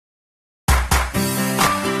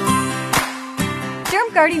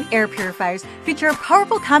GermGuardian air purifiers feature a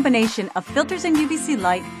powerful combination of filters and UVC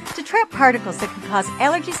light to trap particles that can cause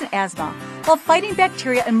allergies and asthma, while fighting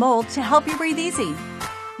bacteria and mold to help you breathe easy.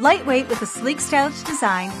 Lightweight with a sleek, stylish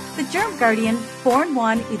design, the GermGuardian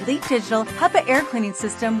 4-in-1 Elite Digital HEPA air cleaning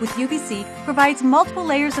system with UVC provides multiple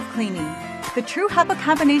layers of cleaning. The true HEPA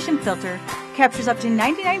combination filter captures up to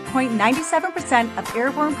 99.97% of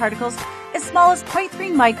airborne particles as small as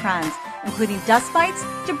 0.3 microns, including dust mites,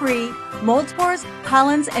 debris, mold spores,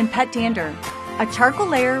 pollens, and pet dander. A charcoal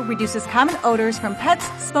layer reduces common odors from pets,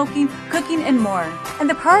 smoking, cooking, and more. And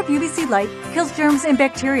the power of UVC light kills germs and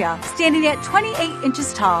bacteria, standing at 28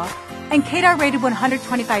 inches tall. And KDAR rated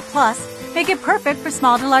 125 plus make it perfect for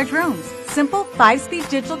small to large rooms. Simple 5-speed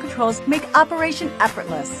digital controls make operation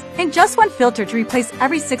effortless. And just one filter to replace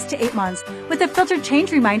every 6 to 8 months with a filter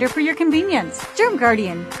change reminder for your convenience.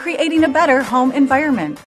 GermGuardian, creating a better home environment.